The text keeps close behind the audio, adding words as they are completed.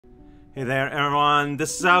Hey there, everyone.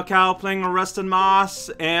 This is Alcal playing Arrested Moss,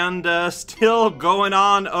 and still going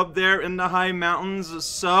on up there in the high mountains.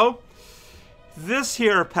 So, this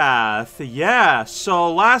here path, yeah.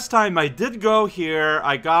 So last time I did go here,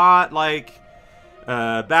 I got like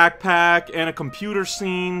a backpack and a computer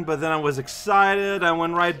scene, but then I was excited. I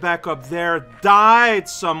went right back up there, died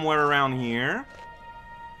somewhere around here,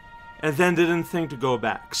 and then didn't think to go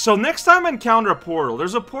back. So next time I encounter a portal,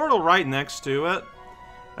 there's a portal right next to it.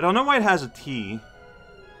 I don't know why it has a T.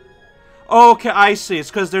 Oh, okay, I see. It's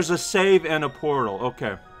because there's a save and a portal.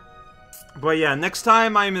 Okay. But yeah, next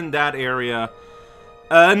time I'm in that area...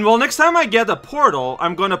 and well, next time I get a portal,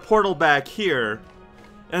 I'm gonna portal back here.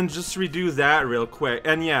 And just redo that real quick.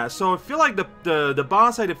 And yeah, so I feel like the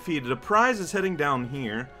boss I defeated, the prize is heading down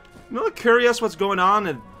here. I'm a little curious what's going on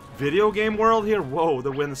in video game world here. Whoa,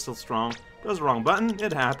 the wind is still strong. That was the wrong button.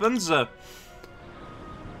 It happens.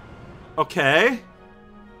 Okay.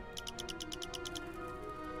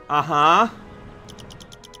 Uh-huh.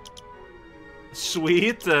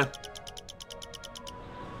 Sweet.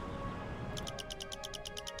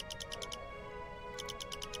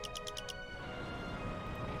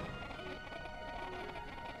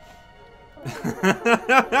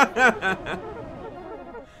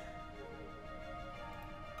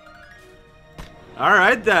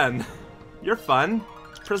 Alright then. You're fun.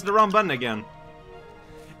 Press the wrong button again.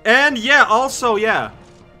 And yeah, also, yeah.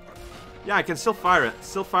 Yeah, I can still fire it.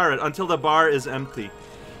 Still fire it until the bar is empty.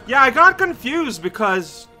 Yeah, I got confused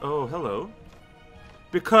because... Oh, hello.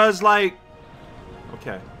 Because, like...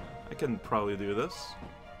 Okay. I can probably do this.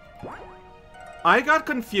 I got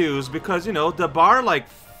confused because, you know, the bar, like,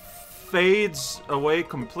 fades away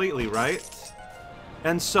completely, right?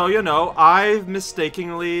 And so, you know, I've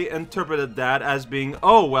mistakenly interpreted that as being,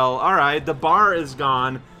 oh, well, alright, the bar is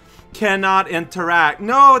gone. Cannot interact.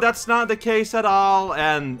 No, that's not the case at all,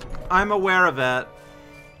 and I'm aware of it.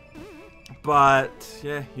 But,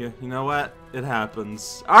 yeah, you know what? It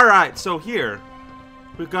happens. Alright, so here.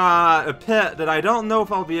 We got a pit that I don't know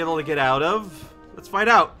if I'll be able to get out of. Let's find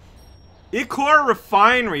out. Icor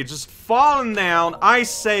Refinery, just falling down. I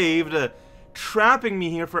saved, trapping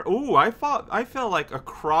me here for... Ooh, I fell like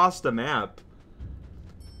across the map.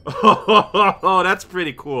 Oh, that's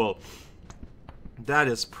pretty cool. That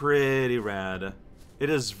is pretty rad.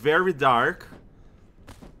 It is very dark.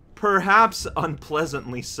 Perhaps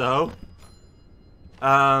unpleasantly so.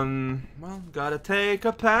 Well, gotta take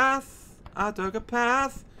a path. I took a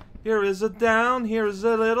path. Here is a down, here is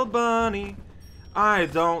a little bunny. I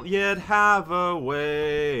don't yet have a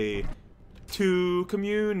way to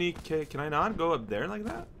communicate. Can I not go up there like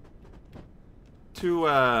that?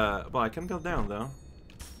 Well, I can go down though.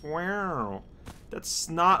 Wow. That's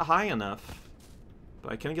not high enough.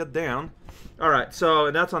 But I can get down. Alright, so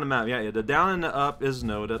that's on the map. Yeah, the down and the up is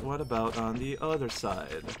noted. What about on the other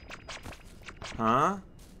side? Huh?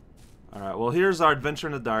 Alright, well here's our adventure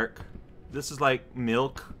in the dark. This is like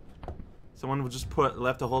milk. Someone would just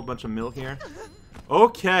left a whole bunch of milk here.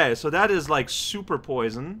 Okay, so that is like super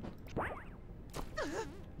poison.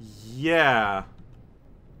 Yeah.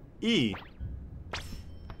 E.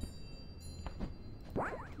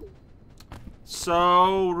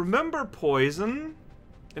 So, remember poison?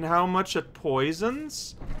 And how much it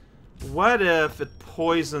poisons? What if it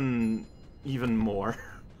poisoned even more?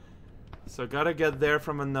 So gotta get there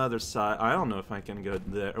from another side. I don't know if I can go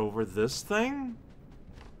there. Over this thing?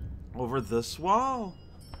 Over this wall?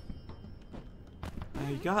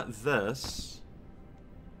 I got this.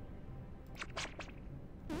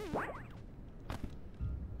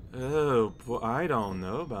 Oh, boy, I don't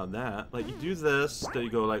know about that. Like, you do this, then you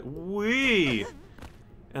go like, wee!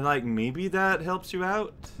 And like, maybe that helps you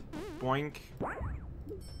out? Boink.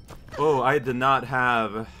 Oh, I did not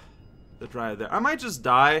have the drive there. I might just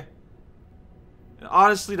die.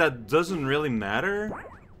 Honestly, that doesn't really matter.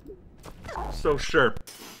 So, sure.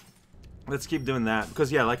 Let's keep doing that.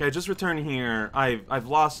 Because, yeah, like, I just returned here. I've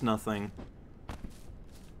lost nothing.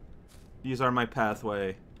 These are my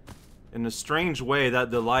pathway. In a strange way,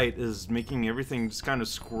 that the light is making everything just kind of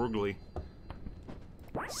squirgly.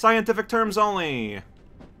 Scientific terms only!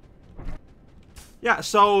 Yeah,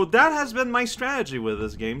 so that has been my strategy with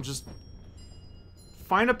this game. Just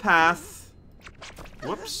find a path.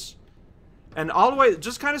 Whoops. And all the way,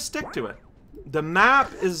 just kind of stick to it. The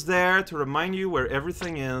map is there to remind you where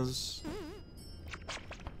everything is.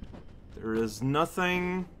 There is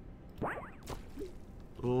nothing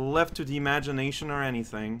left to the imagination or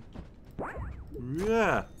anything.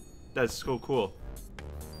 Yeah, that's so cool.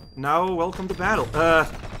 Now, welcome to battle.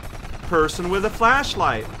 Person with a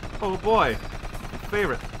flashlight. Oh boy.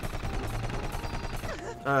 Favorite.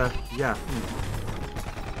 Yeah.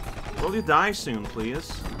 Will you die soon,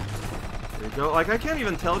 please? There you go. Like, I can't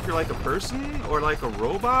even tell if you're like a person or like a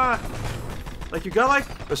robot. Like, you got like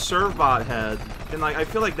a servbot head. And like, I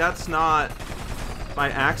feel like that's not by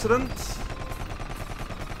accident.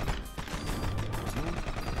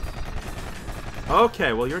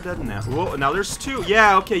 Okay, well, you're dead now. Whoa, now there's two.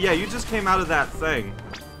 Yeah, okay, yeah, you just came out of that thing.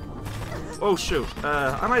 Oh, shoot.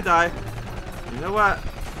 I might die. You know what?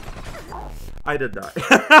 I did die.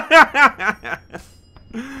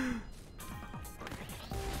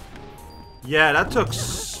 Yeah, that took...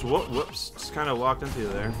 Whoops. Just kind of walked into you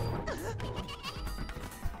there.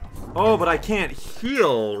 Oh, but I can't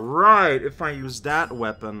heal. Right, if I use that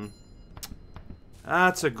weapon.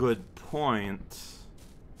 That's a good point.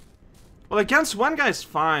 Well, against one guy's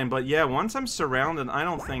fine, but yeah, once I'm surrounded, I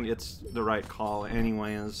don't think it's the right call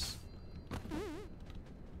anyways.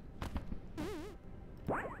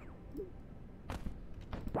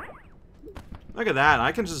 Look at that,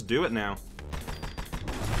 I can just do it now.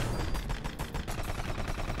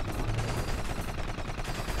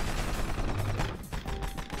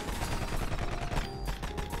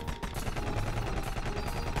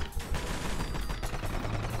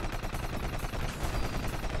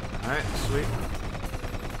 Alright, sweet.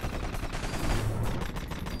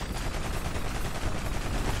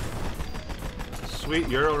 Sweet,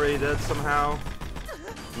 you're already dead somehow.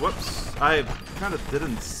 Whoops, I kind of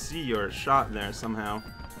didn't see your shot there somehow.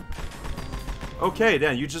 Okay,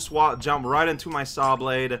 then, you just jump right into my saw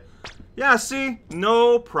blade. Yeah, see?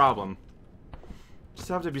 No problem. Just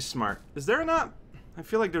have to be smart. Is there a nut? I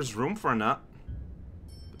feel like there's room for a nut.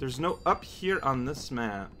 But there's no up here on this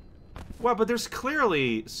map. Well, but there's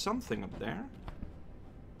clearly something up there.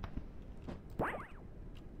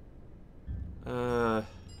 I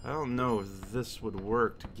don't know if this would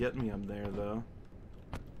work to get me up there, though.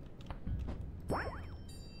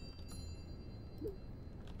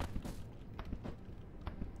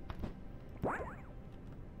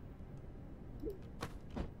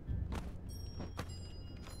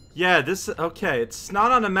 Yeah, this... Okay, it's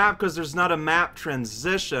not on the map because there's not a map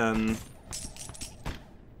transition.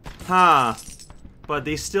 Huh. But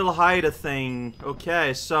they still hide a thing.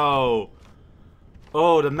 Okay, so...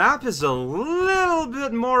 Oh, the map is a little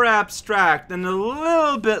bit more abstract and a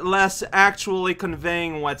little bit less actually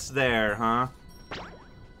conveying what's there, huh?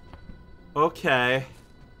 Okay.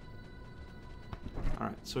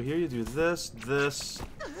 Alright, so here you do this,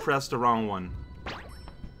 press the wrong one.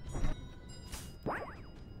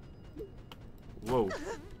 Whoa.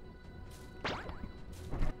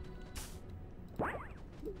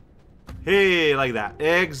 Hey, like that.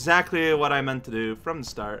 Exactly what I meant to do from the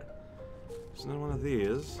start. There's another one of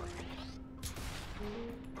these.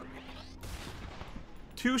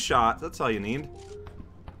 2 shots, that's all you need.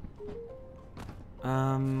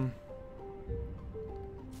 I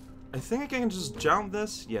think I can just jump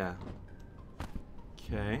this? Yeah.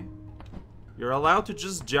 Okay. You're allowed to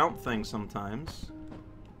just jump things sometimes.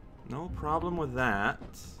 No problem with that.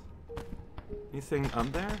 Anything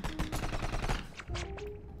up there?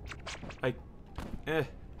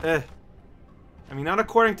 I mean, not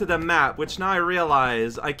according to the map, which now I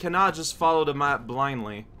realize I cannot just follow the map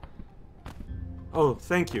blindly. Oh,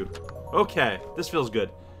 thank you. Okay, this feels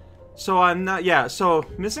good. So I'm not, yeah, so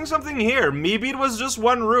missing something here. Maybe it was just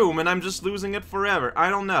one room and I'm just losing it forever. I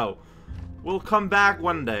don't know. We'll come back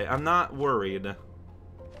one day. I'm not worried.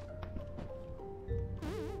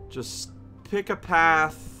 Just pick a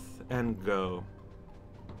path and go.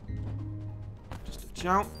 Just a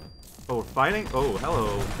jump. Oh, we're fighting? Oh,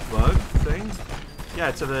 hello, bug thing. Yeah,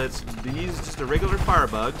 it's these just the regular fire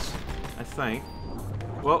bugs, I think.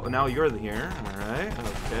 Well, now you're here. Alright,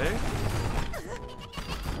 okay.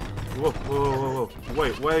 Whoa, whoa, whoa, whoa.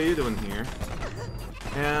 Wait, what are you doing here?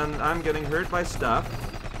 And I'm getting hurt by stuff.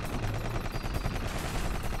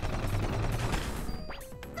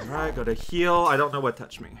 Alright, gotta heal. I don't know what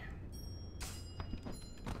touched me.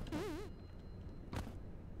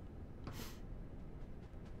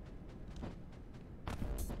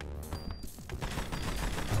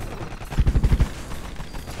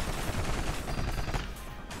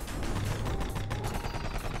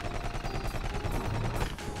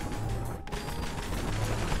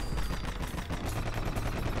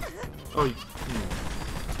 Oh,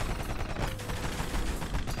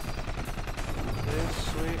 okay,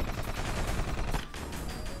 sweet.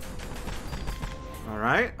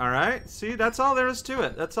 Alright, alright. See, that's all there is to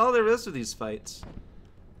it. That's all there is to these fights.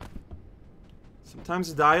 Sometimes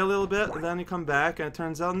you die a little bit, and then you come back, and it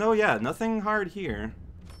turns out, no, yeah, nothing hard here.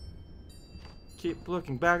 Keep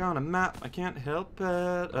looking back on a map. I can't help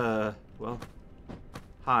it. Well,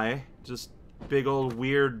 hi. Just big old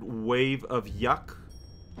weird wave of yuck.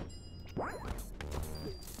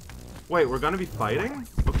 Wait, we're gonna be fighting?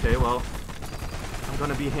 Okay, well, I'm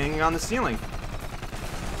gonna be hanging on the ceiling.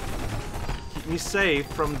 Keep me safe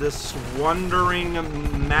from this wandering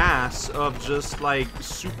mass of just, like,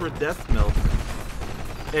 super death milk.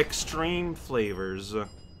 Extreme flavors.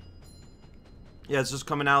 Yeah, it's just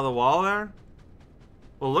coming out of the wall there?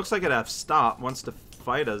 Well, it looks like it have stopped once the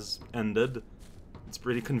fight has ended. It's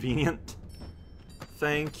pretty convenient.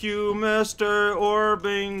 Thank you, Mr.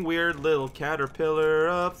 Orbing, weird little caterpillar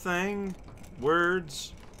of thing.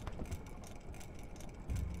 Words.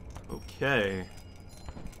 Okay.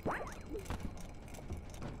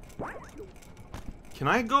 Can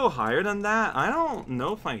I go higher than that? I don't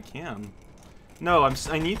know if I can. No,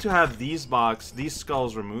 I need to have these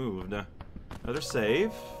skulls removed. Another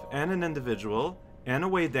save, and an individual, and a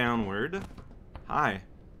way downward. Hi.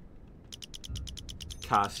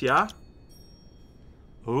 Cassia.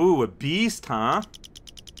 Ooh, a beast, huh?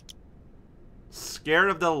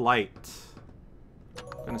 Scared of the light.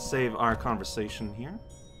 Gonna save our conversation here.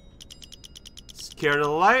 Scared of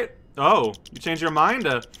the light? Oh, you changed your mind?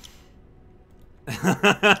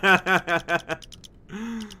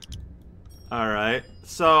 Alright,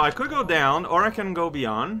 so I could go down, or I can go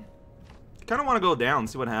beyond. I kinda wanna go down,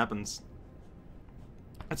 see what happens.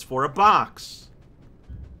 It's for a box.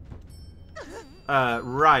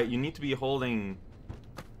 Right, you need to be holding...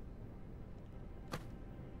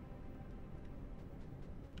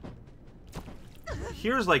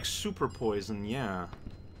 Here's like super poison, yeah.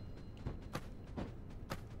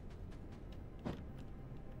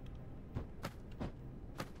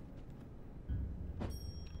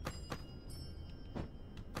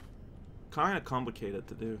 Kind of complicated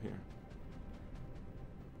to do here.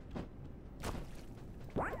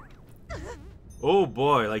 Oh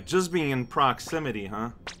boy, like just being in proximity, huh?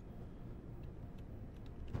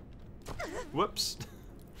 Whoops.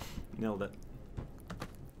 Nailed it.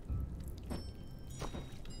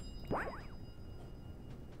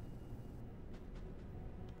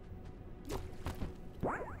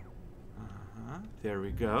 There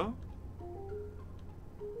we go.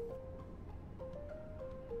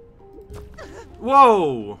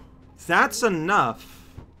 Whoa! That's enough.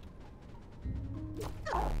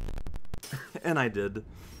 And I did.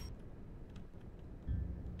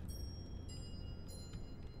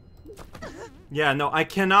 Yeah, no, I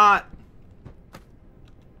cannot.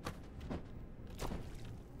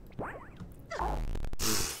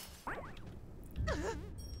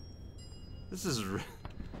 This is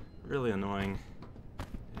really annoying.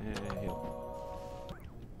 Hey.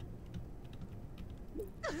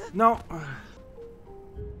 No.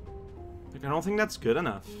 Like, I don't think that's good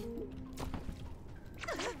enough.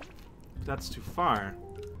 That's too far.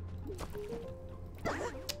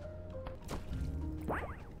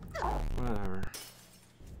 Whatever.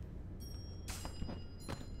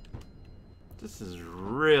 This is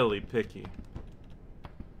really picky.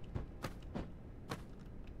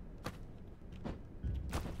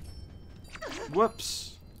 Whoops.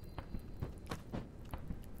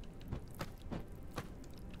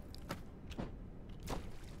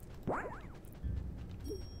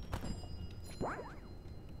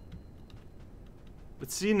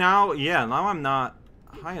 But see now, yeah, now I'm not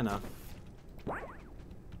high enough.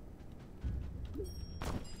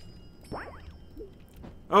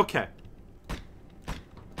 Okay.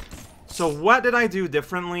 So what did I do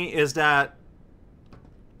differently is that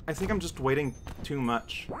I think I'm just waiting too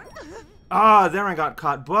much. Ah, there I got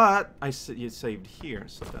caught, but you saved here,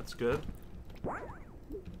 so that's good.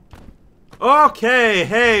 Okay,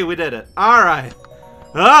 hey, we did it. Alright.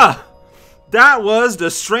 Ah! That was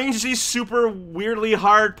the strangely super weirdly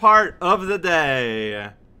hard part of the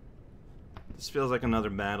day. This feels like another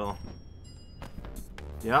battle.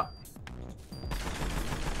 Yep.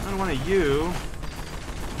 Not one of you.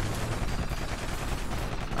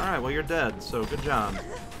 Alright, well you're dead, so good job.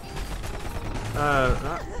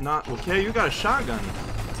 Not okay, you got a shotgun.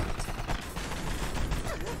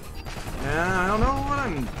 Yeah, I don't know what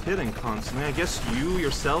I'm hitting constantly. I guess you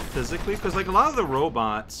yourself physically, because like a lot of the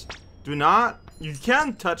robots do not, you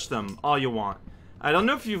can touch them all you want. I don't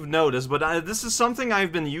know if you've noticed, but this is something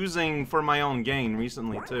I've been using for my own gain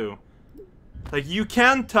recently too. Like you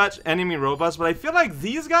can touch enemy robots, but I feel like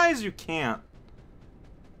these guys you can't.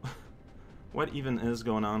 What even is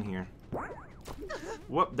going on here?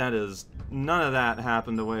 Whoop, that is, none of that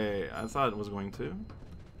happened the way I thought it was going to.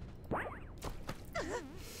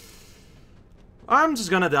 I'm just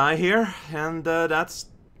gonna die here, and that's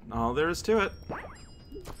all there is to it.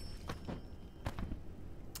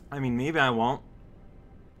 I mean, maybe I won't.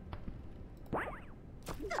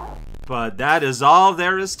 But that is all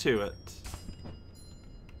there is to it.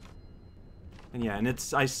 And yeah,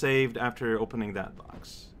 and I saved after opening that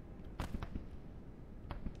box.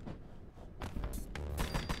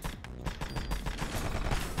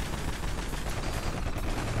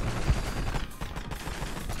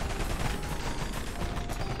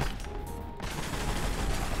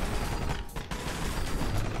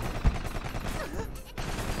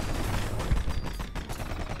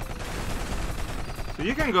 So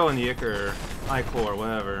you can go in the I-core,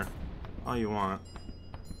 whatever, all you want.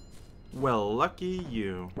 Well, lucky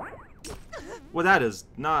you. Well, that is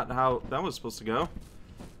not how that was supposed to go.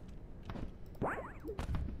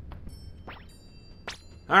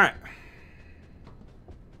 Alright.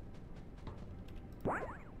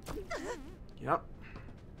 Yep.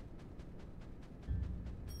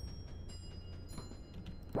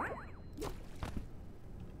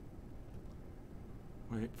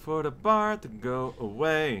 Wait for the bar to go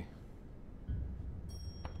away.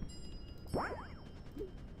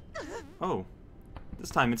 Oh. This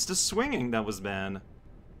time it's the swinging that was bad.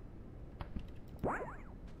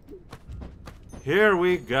 Here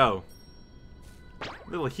we go.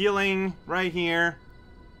 Little healing right here.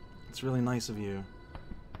 It's really nice of you.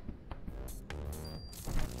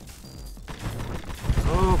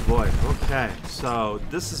 Oh boy, okay. So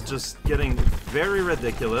this is just getting very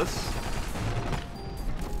ridiculous.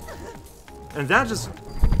 And that's just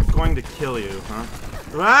going to kill you, huh?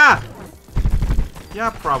 Ah! Yeah,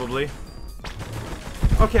 probably.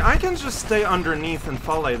 Okay, I can just stay underneath and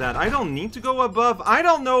fall like that. I don't need to go above. I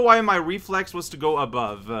don't know why my reflex was to go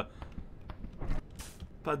above.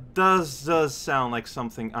 But does sound like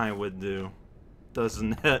something I would do.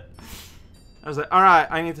 Doesn't it? I was like,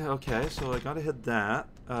 alright, I need to... Okay, so I gotta hit that.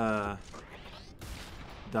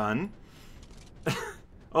 Done.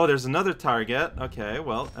 Oh, there's another target. Okay,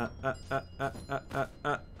 well,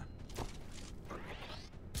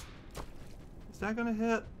 Is that gonna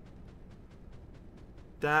hit?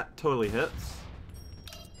 That totally hits.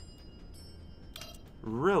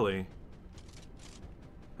 Really?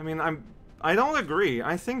 I mean, I don't agree.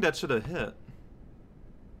 I think that should have hit.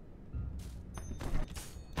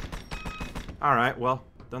 Alright, well,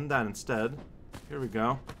 done that instead. Here we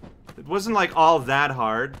go. It wasn't like all that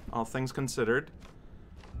hard, all things considered.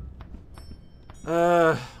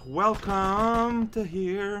 Welcome to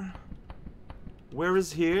here. Where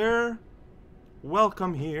is here?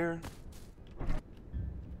 Welcome here.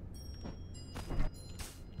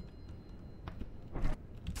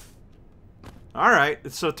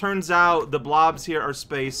 Alright, so it turns out the blobs here are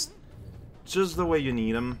spaced just the way you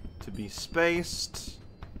need them to be spaced.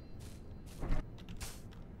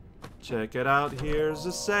 Check it out, here's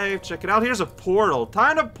a save. Check it out, here's a portal.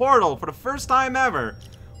 Time to portal for the first time ever.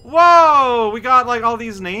 Whoa! We got like all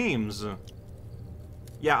these names.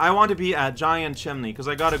 Yeah, I want to be at Giant Chimney because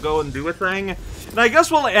I gotta go and do a thing. And I guess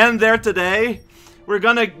we'll end there today. We're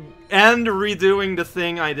gonna end redoing the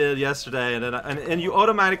thing I did yesterday. And you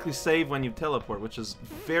automatically save when you teleport, which is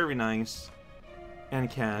very nice and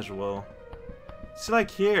casual. See, like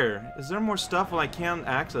here, is there more stuff? Well, I can't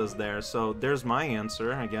access there, so there's my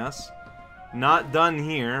answer, I guess. Not done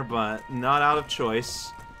here, but not out of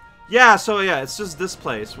choice. Yeah, so yeah, it's just this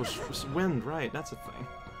place, which was wind, right? That's a thing.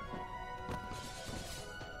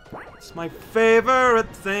 It's my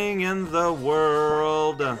favorite thing in the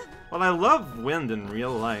world. Well, I love wind in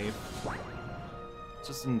real life.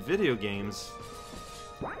 Just in video games,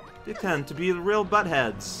 they tend to be the real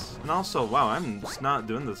buttheads. And also, wow, I'm just not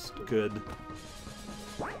doing this good.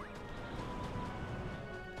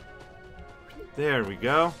 There we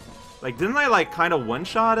go. Like, didn't I, like, kind of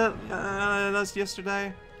one-shot it that's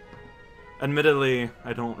yesterday? Admittedly,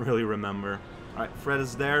 I don't really remember. Alright, Fred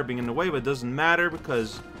is there, being in the way, but it doesn't matter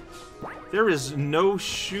because there is no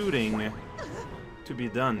shooting to be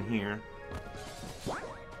done here.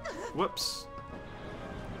 Whoops.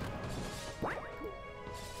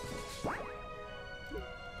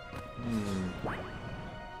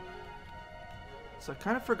 So I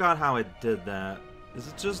kind of forgot how I did that. Is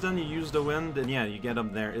it just then you use the wind and yeah, you get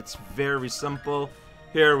them there. It's very simple.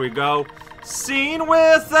 Here we go. Scene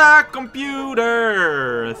with a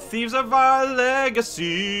computer. Thieves of our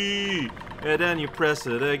legacy. And then you press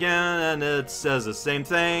it again and it says the same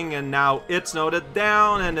thing. And now it's noted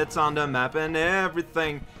down and it's on the map and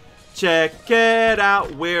everything. Check it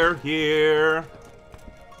out, we're here.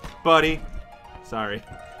 Buddy. Sorry.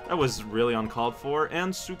 That was really uncalled for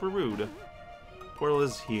and super rude. Portal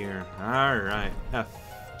is here. Alright. F.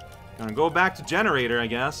 Gonna go back to generator, I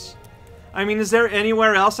guess. I mean, is there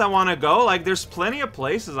anywhere else I want to go? Like, there's plenty of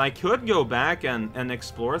places I could go back and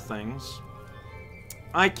explore things.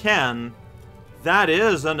 I can. That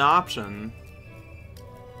is an option.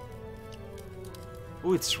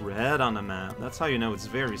 Oh, it's red on the map. That's how you know it's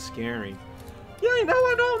very scary. Yeah, you know,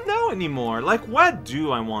 I don't know anymore. Like, what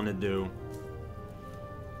do I want to do?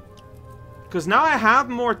 Because now I have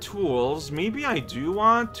more tools. Maybe I do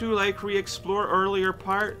want to, like, re-explore earlier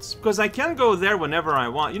parts. Because I can go there whenever I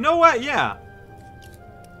want. You know what? Yeah.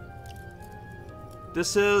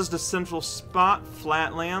 This is the central spot,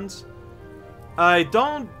 Flatlands. I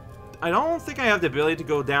don't think I have the ability to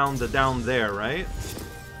go down there, right?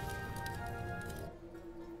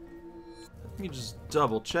 Let me just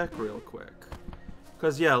double check real quick.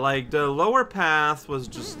 Because, yeah, like, the lower path was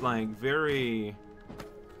just, like, very...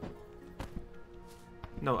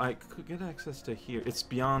 No, I could get access to here. It's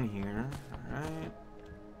beyond here, alright?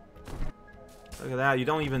 Look at that, you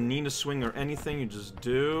don't even need to swing or anything, you just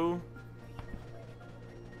do.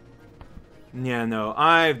 Yeah, no,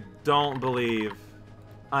 I don't believe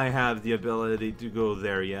I have the ability to go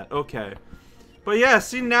there yet. Okay. But yeah,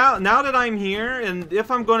 see, now that I'm here, and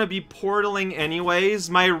if I'm going to be portaling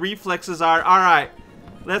anyways, my reflexes are, alright,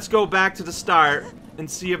 let's go back to the start and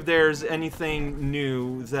see if there's anything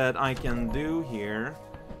new that I can do here.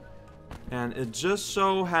 And it just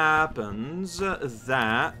so happens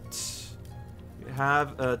that you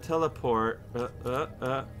have a teleport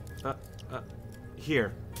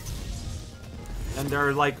here. And there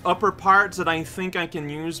are, like, upper parts that I think I can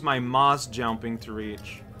use my moss jumping to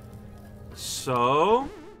reach. So...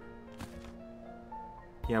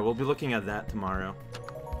 yeah, we'll be looking at that tomorrow.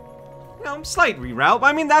 You know, slight reroute.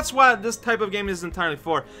 I mean, that's what this type of game is entirely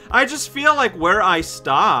for. I just feel like where I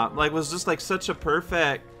stopped, like, was just, like, such a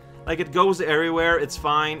perfect... like, it goes everywhere. It's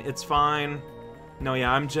fine. It's fine. No,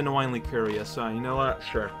 yeah, I'm genuinely curious. So, you know what?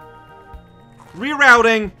 Sure.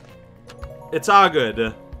 Rerouting! It's all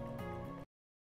good.